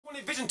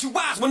Vision, two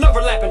eyes when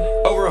overlapping.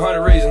 Over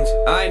 100 reasons.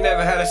 I ain't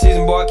never had a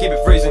season, boy, keep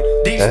it freezing.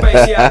 Deep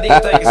space, yeah, I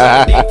did think it's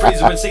like a deep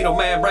freezer. And see no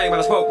man brain, but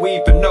I smoke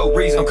weed for no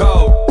reason. I'm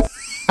cold.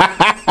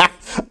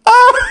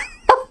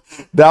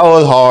 That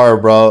was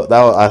hard, bro.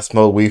 I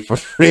smoked weed for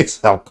free.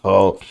 I'm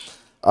cold.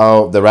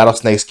 Oh, the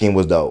rattlesnake scheme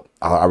was dope.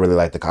 I really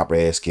like the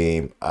copperhead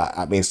scheme.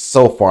 I mean,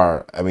 so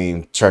far, I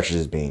mean, church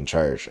is being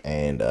church,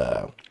 and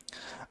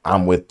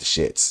I'm with the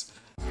shits.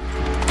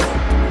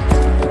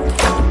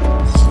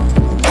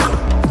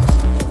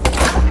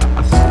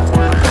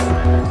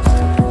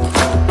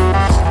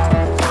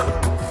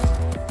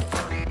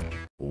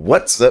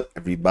 What's up,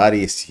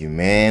 everybody? It's you,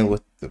 man,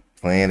 with the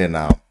plan, and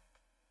I'm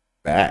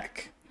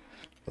back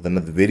with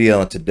another video.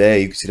 And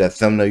today, you can see that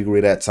thumbnail, you can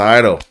read that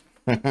title.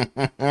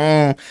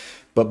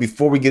 But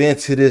before we get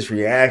into this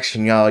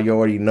reaction, y'all, you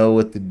already know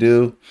what to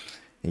do,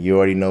 and you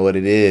already know what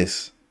it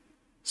is.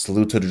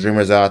 Salute to the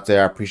dreamers out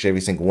there. I appreciate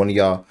every single one of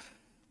y'all.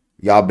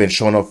 Y'all been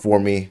showing up for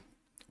me.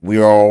 We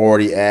are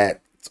already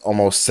at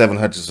almost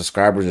 700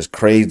 subscribers. It's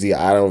crazy.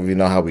 I don't even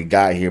know how we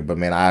got here, but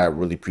man, I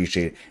really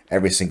appreciate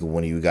every single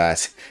one of you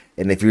guys.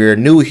 And if you're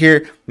new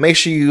here, make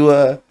sure you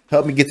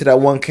help me get to that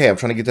 1K. I'm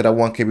trying to get to that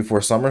 1K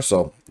before summer,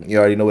 so you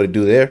already know what to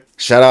do there.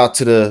 Shout out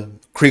to the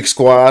Creek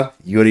Squad.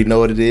 You already know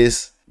what it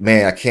is.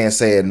 Man, I can't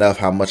say enough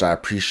how much I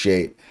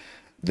appreciate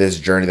this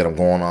journey that I'm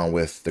going on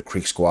with the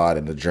Creek Squad,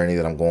 and the journey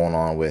that I'm going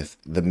on with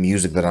the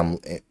music that I'm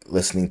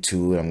listening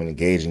to and I'm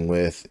engaging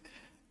with.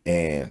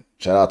 And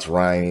shout out to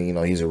Ryan. You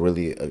know, he's a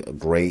really a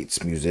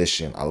great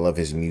musician. I love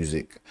his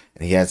music,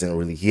 and he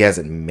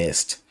hasn't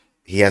missed,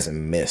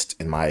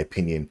 in my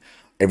opinion.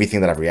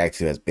 Everything that I've reacted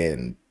to has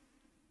been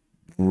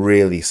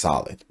really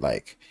solid.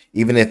 Like,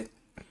 even if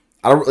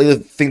I don't really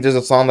think there's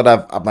a song that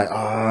I'm like,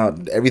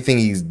 everything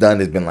he's done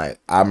has been like,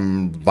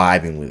 I'm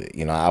vibing with it.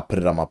 You know, I'll put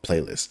it on my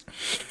playlist.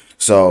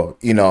 So,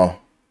 you know,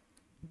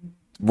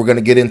 we're going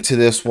to get into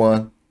this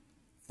one.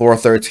 Floor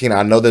 13.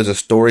 I know there's a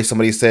story.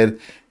 Somebody said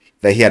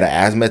that he had an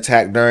asthma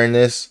attack during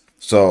this.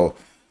 So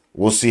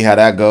we'll see how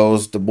that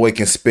goes. The boy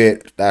can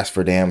spit. That's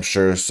for damn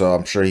sure. So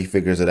I'm sure he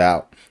figures it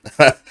out.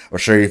 I'm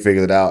sure he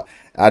figures it out.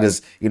 I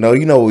just, you know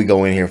what we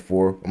go in here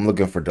for. I'm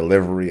looking for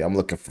delivery. I'm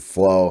looking for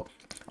flow.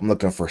 I'm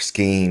looking for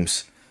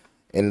schemes,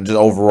 and just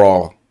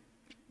overall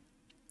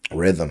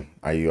rhythm.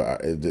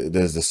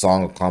 Does the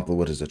song accomplish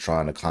what is it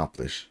trying to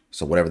accomplish?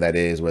 So whatever that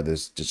is, whether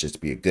it's just to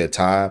be a good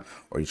time,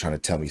 or you're trying to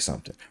tell me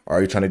something, or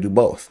are you trying to do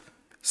both?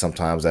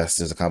 Sometimes that's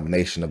just a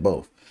combination of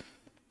both.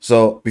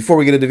 So before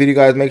we get into the video,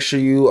 guys, make sure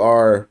you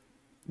are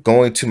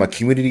going to my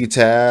community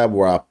tab,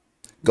 where I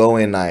go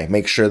and I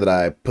make sure that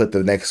I put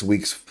the next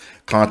week's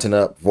content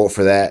up. Vote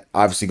for that.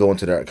 Obviously, go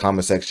into the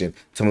comment section,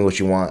 tell me what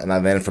you want, and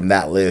then from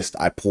that list,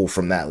 I pull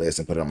from that list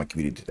and put it on my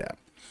community tab.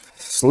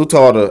 Salute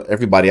to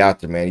everybody out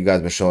there, man. You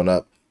guys been showing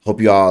up. Hope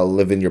you all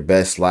living your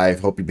best life.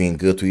 Hope you're being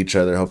good to each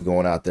other. Hope you're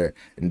going out there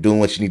and doing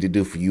what you need to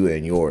do for you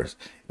and yours.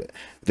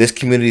 This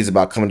community is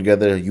about coming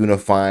together,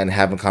 unifying,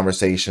 having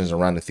conversations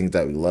around the things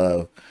that we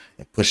love,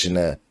 and pushing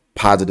a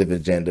positive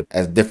agenda.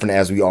 As different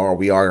as we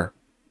are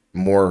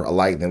more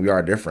alike than we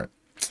are different.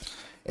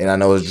 And I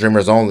know it's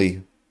dreamers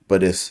only,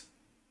 but it's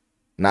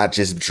not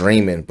just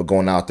dreaming, but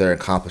going out there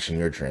and accomplishing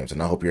your dreams.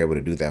 And I hope you're able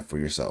to do that for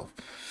yourself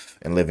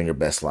and living your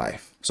best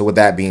life. So with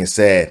that being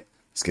said,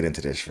 let's get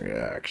into this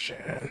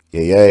reaction.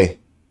 Yay.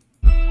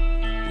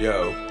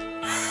 Yo.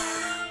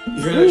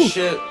 You hear that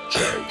shit?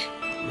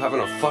 I'm having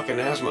a fucking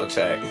asthma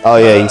attack. Oh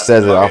yeah, he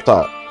says it off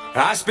top.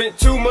 I spent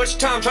too much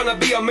time trying to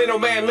be a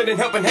middleman, lending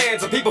helping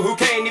hands of people who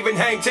can't even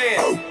hang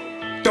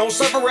 10. Don't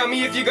surf around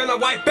me if you're gonna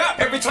wipe out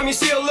every time you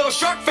see a little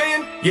shark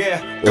fan. Yeah,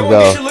 go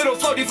and get your little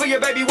floaty for your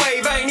baby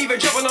wave. I ain't even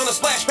jumping on a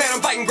splash pad. I'm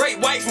fighting great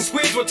whites and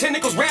squids with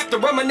tentacles wrapped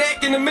around my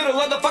neck in the middle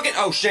of the fucking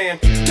ocean.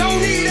 Don't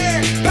need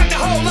air, pack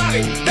the whole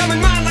lobby. Dumb in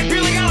mind like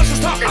Billy Eilish was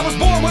talking. I was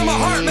born when my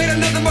heart made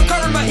nothing but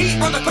curve my heat.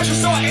 Brought the pressure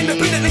so I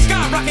independently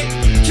skyrocket.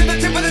 To the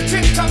tip of the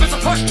tip top, it's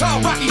a push tall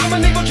Rocky. I'm a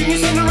naval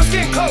genius under a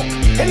skin coat.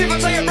 And if I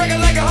tell you break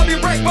it like I hope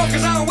you break both,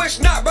 cause I don't wish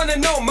not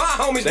running on my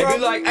homies, bro. They be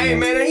like, hey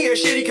man, ain't he a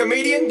shitty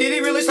comedian? Did he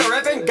really start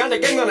rapping? Got the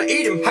game gonna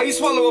eat him. How you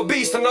swallow a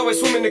beast and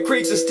always swim in the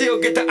creeks and still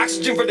get the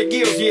oxygen for the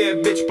gills? Yeah,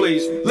 bitch,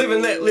 please. Live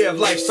and let live,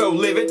 life so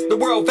livid. The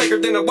world faker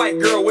than a white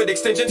girl with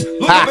extensions.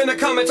 Look up in the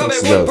comments, I'm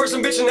that one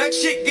person bitching. That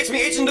shit gets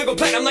me itching to go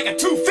platinum like a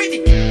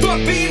 250.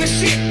 Fuck being a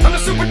shit, I'm the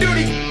super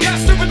duty. Got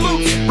stupid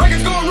loops,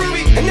 records going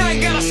ruby. And I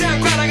ain't got a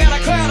sound cloud, I got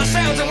a cloud of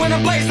sounds. And when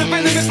I blaze the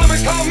venomous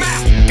lyrics come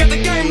out. Got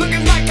the game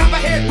looking like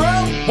copperhead,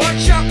 bro.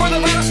 Watch out for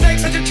the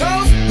rattlesnakes at your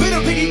toes.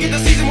 Little piggy get the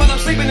season while I'm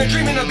sleeping and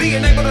dreaming of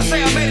being able to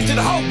say I made it to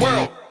the whole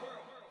world.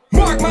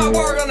 Mark my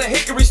word on a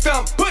hickory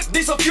stump. Put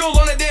diesel fuel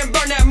on it, then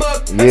burn that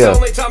mug. That's the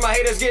only time my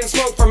haters getting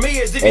smoked from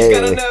me is if he's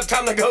got enough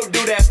time to go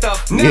do that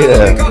stuff. Now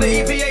we call the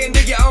EPA and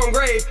dig your own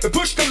grave. The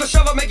push comes to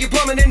shove, I'll make you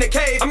plummet in the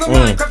cave. I'm the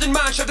Minecrafting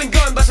mind, shifting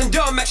gun, blasting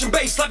dumb, action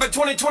base, slapping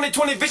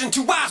 20/20/20 vision,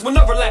 two eyes when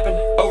overlapping.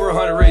 Over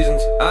 100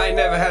 reasons. I ain't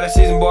never had a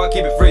season, boy,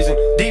 keep it freezing.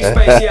 Deep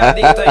space, yeah, I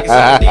did think it's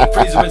like a deep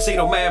freezer. And see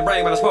no man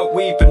brain, but I smoke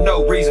weed for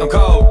no reason. I'm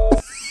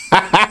cold.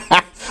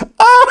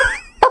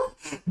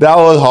 That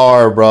was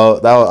hard, bro.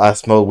 I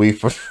smoked weed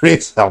for free,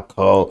 so I'm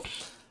cold.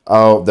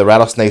 Oh, the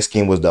rattlesnake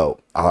scheme was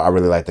dope. I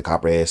really like the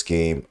copperhead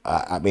scheme.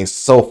 I mean,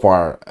 so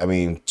far, I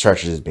mean,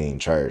 church is being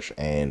church,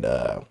 and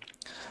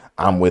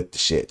I'm with the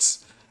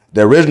shits.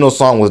 The original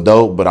song was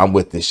dope, but I'm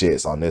with the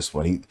shits on this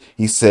one.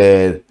 He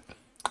said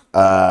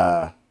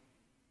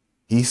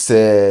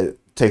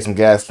take some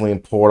gasoline,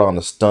 pour it on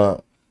the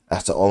stump.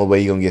 That's the only way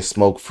you're gonna get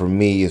smoked from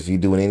me if you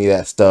doing any of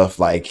that stuff.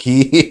 Like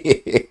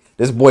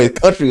this boy is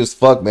country as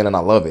fuck, man, and I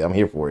love it. I'm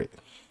here for it.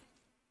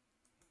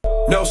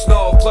 No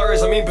snow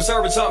flurries, I mean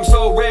preserving something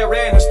so rare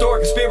and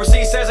historic.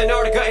 Conspiracy says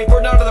Antarctica ain't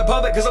for none of the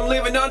public, cause I'm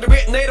living under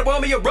it and they don't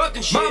want me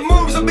erupting shit. My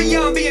moves are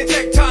beyond being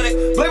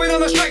tectonic. Blame it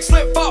on the strike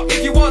slip fault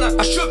if you wanna.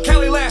 I shook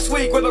Kelly last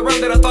week with a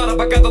run that I thought of.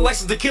 I got the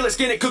license to kill it,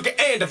 skin it, cook it,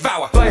 and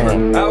devour. Flavor,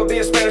 I would be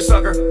a Spanish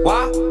sucker.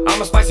 Why?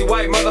 I'm a spicy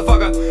white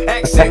motherfucker.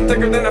 Accent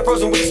thicker than a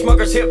frozen wheat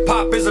smuckers. Hip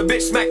hop is a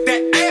bitch, smack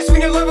that ass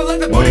when you level. Let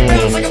the booty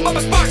bounce like a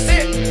Bubba Sparks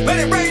hit. Let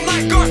it rain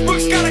like Garth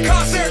Brooks got a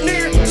concert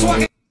near. So I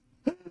can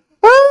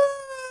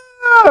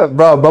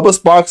Bro, Bubba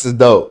Sparks is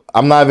dope.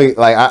 I'm not even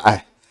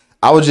like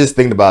I was just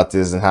thinking about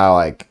this and how,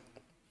 like,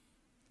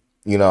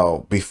 you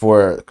know,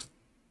 before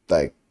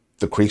like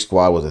the Creek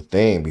Squad was a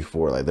thing,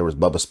 before like there was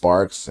Bubba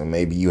Sparks and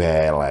maybe you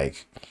had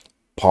like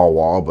Paul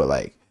Wall, but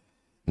like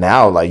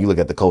now, like you look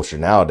at the culture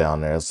now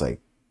down there, it's like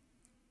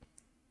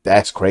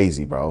that's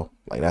crazy, bro.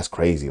 Like that's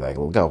crazy. Like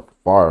look how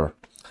far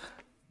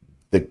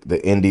the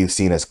indie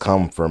scene has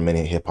come for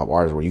many hip hop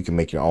artists, where you can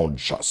make your own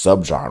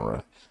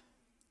subgenre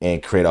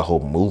and create a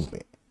whole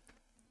movement.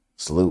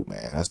 Salute,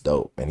 man. That's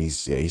dope. And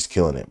he's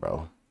killing it,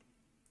 bro.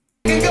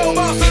 Go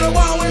boss to the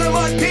wall in a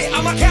mud pit.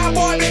 I'm a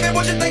cowboy, baby.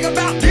 What you think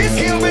about this?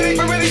 Hillbilly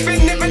for really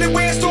spitting infinite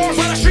windstorms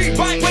on a street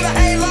bike with a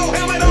halo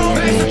helmet on.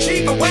 Master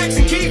Chief of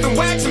waxing, keep and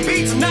waxing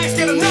beats and nice.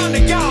 Get a none to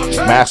y'all.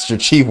 Master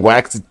Chief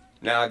waxing.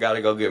 Now I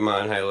gotta go get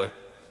my inhaler.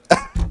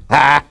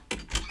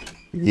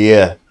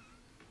 Yeah.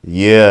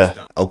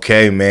 Yeah.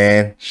 Okay,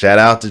 man. Shout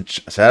out to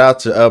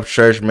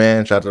Upchurch,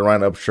 man. Shout out to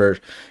Ryan Upchurch.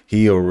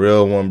 He a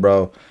real one,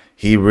 bro.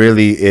 He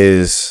really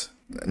is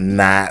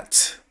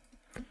not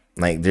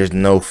like, there's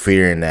no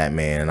fear in that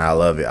man, and I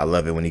love it. I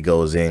love it when he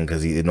goes in,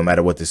 because no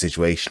matter what the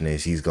situation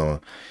is, he's gonna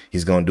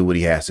do what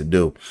he has to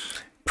do.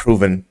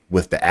 Proven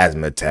with the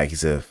asthma attack, he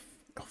said,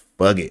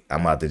 "Fuck it,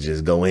 I'm about to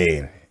just go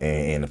in,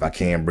 and if I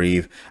can't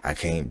breathe, I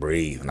can't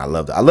breathe." And I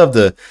love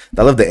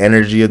the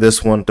energy of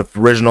this one. The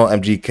original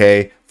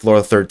MGK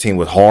Florida 13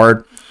 was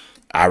hard.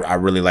 I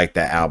really like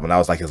that album. I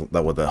was like,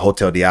 the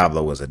Hotel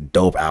Diablo was a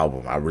dope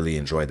album. I really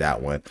enjoyed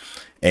that one.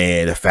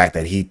 And the fact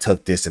that he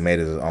took this and made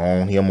it his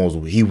own, he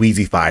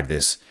Weezy-fied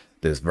this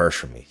verse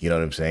for me. You know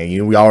what I'm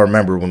saying? We all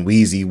remember when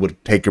Weezy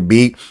would take a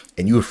beat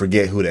and you would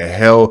forget who the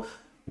hell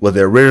was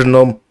the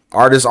original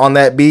artist on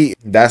that beat.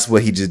 That's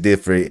what he just did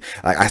for it.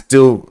 Like, I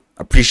still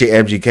appreciate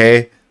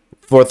MGK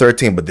Floor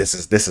 13, but this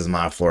is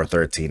my Floor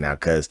 13 now,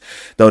 because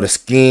though the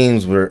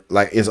schemes were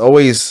like, it's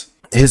always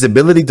his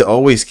ability to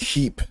always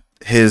keep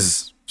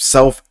his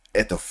self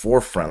at the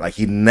forefront. Like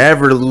he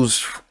never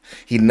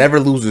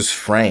loses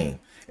frame.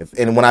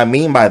 And what I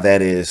mean by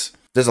that is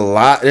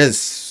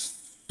it's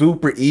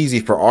super easy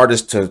for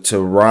artists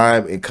to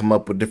rhyme and come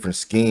up with different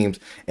schemes,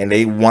 and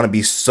they want to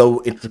be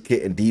so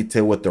intricate and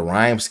detailed with the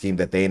rhyme scheme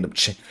that they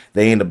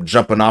end up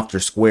jumping off their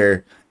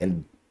square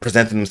and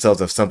presenting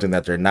themselves as something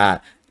that they're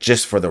not,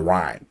 just for the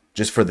rhyme,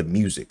 just for the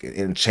music,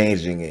 and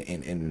changing it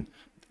in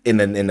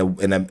a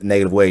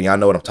negative way. And y'all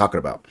know what I'm talking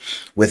about.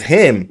 With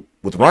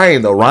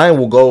Ryan though, Ryan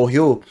will go,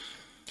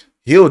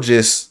 he'll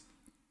just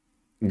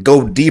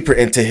go deeper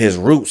into his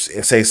roots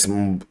and say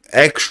some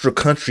extra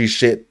country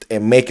shit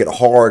and make it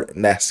hard,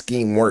 and that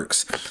scheme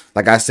works.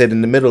 Like I said in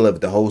the middle of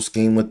it, the whole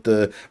scheme with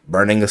the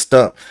burning a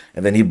stump,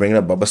 and then he bring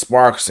up Bubba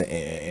Sparks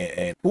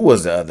and who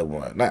was the other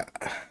one? Not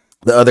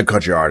the other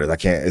country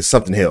artist. It's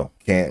something Hill.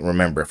 Can't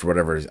remember for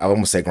whatever. I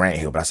almost say Grant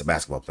Hill, but that's a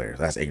basketball player.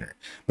 So that's ignorant.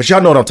 But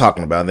y'all know what I'm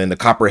talking about. And then the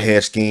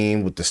copperhead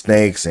scheme with the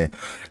snakes, and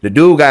the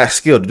dude got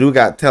skill. The dude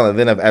got talent.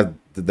 Then as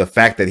the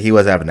fact that he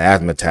was having an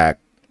asthma attack,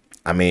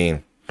 I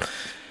mean,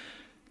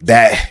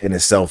 that in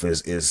itself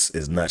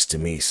is nuts to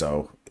me.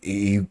 So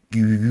you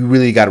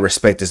really got to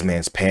respect this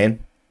man's pen,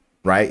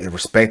 right?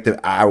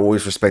 I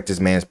always respect this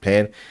man's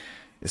pen.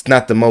 It's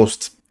not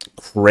the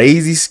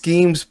crazy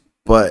schemes,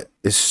 but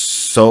it's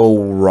so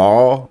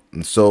raw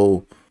and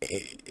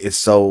it's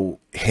so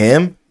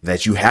him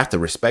that you have to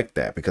respect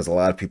that, because a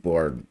lot of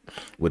people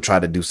would try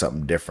to do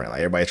something different. Like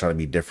everybody trying to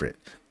be different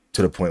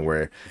to the point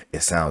where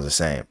it sounds the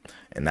same,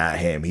 and not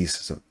him.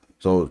 He's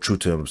so true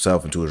to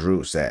himself and to his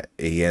roots that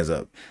he ends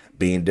up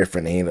being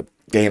different. And he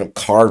ended up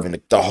carving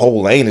the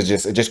whole lane. It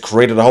just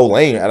created a whole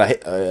lane at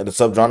a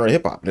subgenre of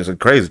hip hop. It's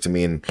crazy to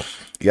me, and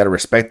you got to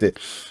respect it.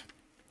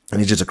 And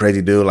he's just a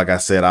crazy dude. Like I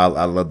said, I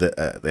love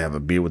that they have a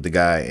beer with the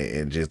guy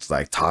and just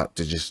like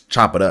just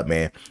chop it up,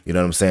 man. You know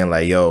what I'm saying?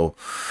 Like, yo,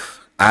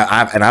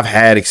 I've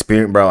had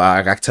experience, bro.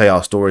 I can tell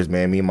y'all stories,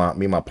 man. Me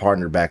and my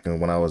partner back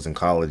when I was in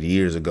college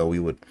years ago, we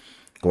would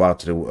go out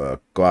to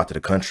the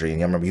country,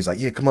 and I remember he's like,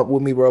 "Yeah, come up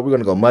with me, bro. We're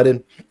gonna go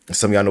mudding." And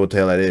some of y'all know what the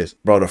hell that is,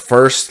 bro.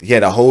 He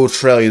had a whole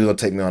trail he was gonna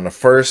take me on. The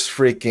first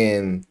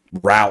freaking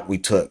route we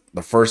took,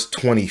 the first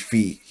 20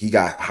 feet, he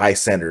got high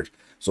centered.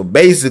 So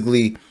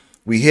basically,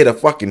 we hit a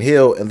fucking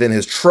hill, and then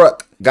his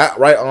truck got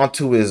right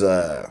onto his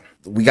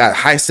we got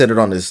high centered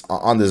on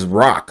this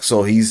rock.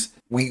 So his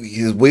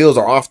wheels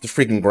are off the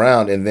freaking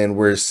ground, and then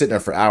we're sitting there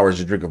for hours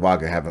just drinking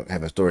vodka,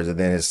 having stories, and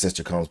then his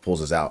sister comes,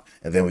 pulls us out,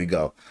 and then we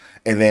go.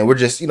 And then we're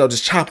just,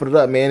 just chopping it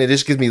up, man. It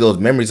just gives me those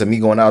memories of me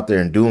going out there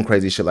and doing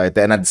crazy shit like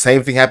that. And the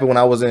same thing happened when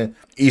I was in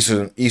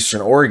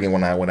Eastern Oregon,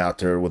 when I went out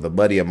there with a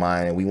buddy of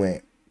mine, and we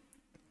went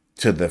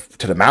to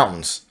the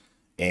mountains,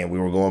 and we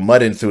were going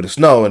mudding through the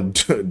snow. And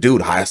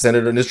dude, high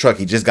centered in this truck,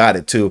 he just got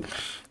it too,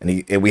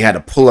 and we had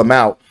to pull him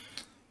out.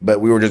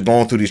 But we were just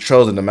going through these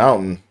trails in the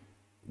mountain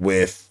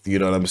with, you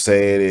know what I'm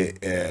saying,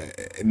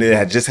 and it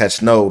had just had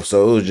snowed,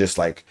 so it was just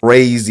like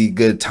crazy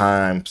good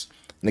times.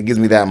 And it gives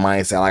me that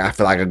mindset. Like, I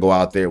feel like I could go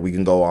out there. We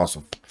can go on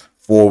some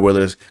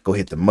four-wheelers, go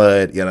hit the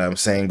mud. You know what I'm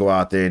saying? Go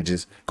out there and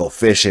just go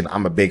fishing. I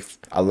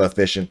love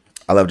fishing.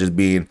 I love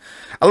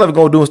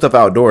going doing stuff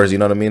outdoors. You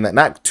know what I mean?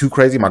 Not too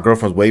crazy. My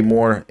girlfriend's way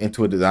more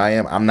into it than I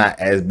am. I'm not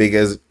as big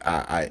as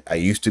I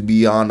used to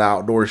be on the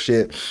outdoor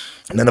shit.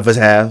 None of us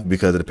have,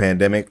 because of the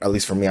pandemic. At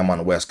least for me, I'm on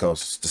the West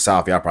Coast. The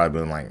South, y'all probably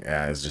been like,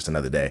 yeah, it's just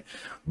another day.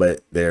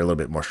 But they're a little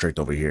bit more strict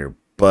over here.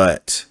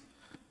 But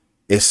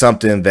it's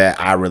something that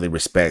I really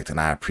respect and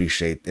I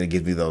appreciate. And it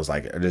gives me those,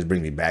 like, it just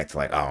brings me back to,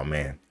 like, oh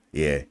man,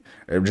 yeah.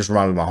 It just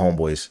reminds me of my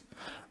homeboys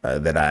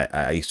that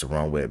I used to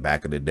run with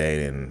back in the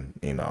day. And,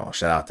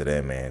 shout out to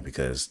them, man,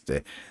 because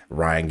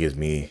Ryan gives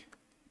me,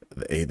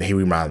 he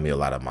reminds me a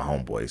lot of my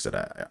homeboys that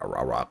I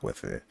rock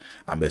with. And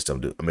I miss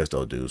them. I miss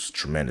those dudes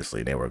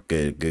tremendously. They were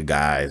good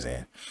guys,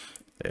 and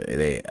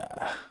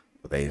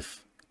I've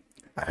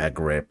had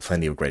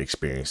plenty of great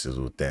experiences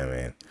with them,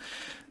 and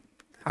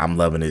I'm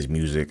loving his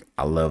music.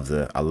 I love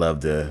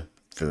the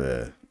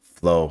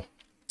flow.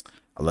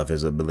 I love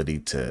his ability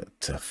to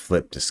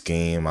flip the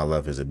scheme. I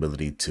love his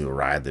ability to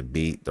ride the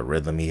beat, the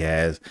rhythm he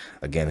has.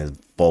 Again, his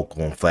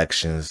vocal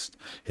inflections,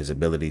 his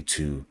ability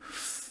to,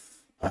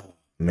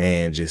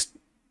 man, just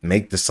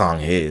make the song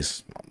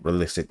his.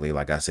 Realistically,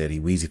 like I said, he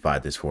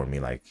Weezyfied this for me.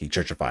 Like, he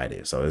churchified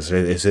it. So it's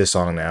his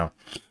song now.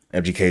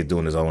 MGK is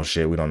doing his own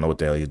shit. We don't know what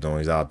the hell he's doing.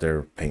 He's out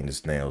there painting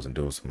his nails and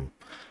doing some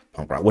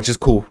punk rock, which is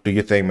cool. Do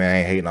your thing, man. I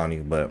ain't hating on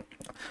you, but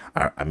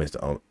I miss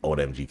the old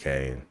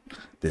MGK, and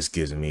this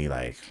gives me,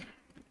 like,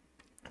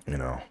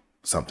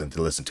 something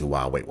to listen to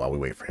while we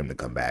wait for him to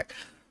come back.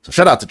 So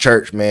shout out to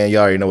Church, man.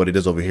 Y'all already know what it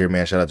is over here,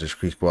 man. Shout out to the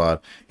Creek Squad.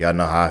 Y'all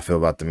know how I feel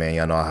about the man.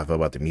 Y'all know how I feel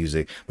about the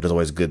music. But it's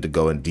always good to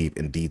go in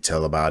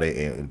detail about it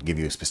and give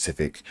you a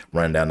specific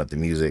rundown of the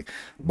music.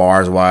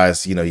 Bars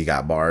wise, you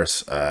got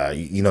bars.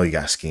 You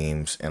got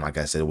schemes. And like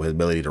I said, with his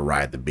ability to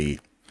ride the beat,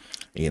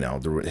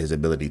 his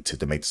ability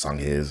to make the song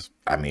his.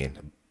 I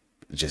mean,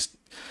 just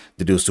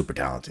the dude's super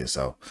talented.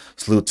 So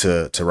salute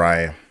to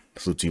Ryan.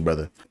 Salute to you,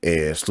 brother.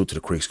 And salute to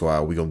the Creek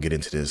Squad. We're going to get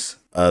into this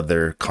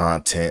other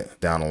content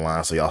down the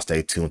line, so y'all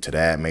stay tuned to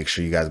that. Make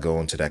sure you guys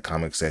go into that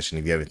comment section.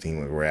 If you have anything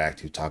to react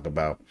to, talk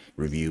about,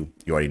 review,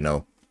 you already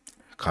know,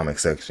 comment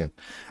section.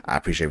 I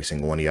appreciate every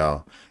single one of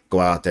y'all. Go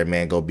out there,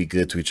 man. Go be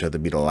good to each other.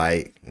 Be the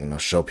light.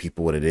 Show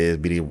people what it is.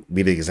 Be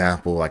the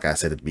example. Like I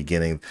said at the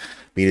beginning,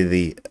 be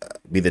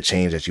the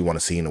change that you want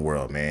to see in the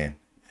world, man.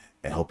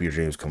 And hope your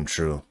dreams come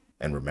true.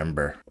 And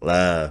remember,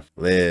 love,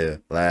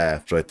 live,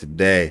 laugh, enjoy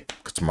today,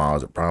 because tomorrow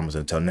is a promise.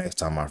 Until next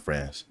time, my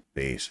friends.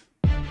 Peace.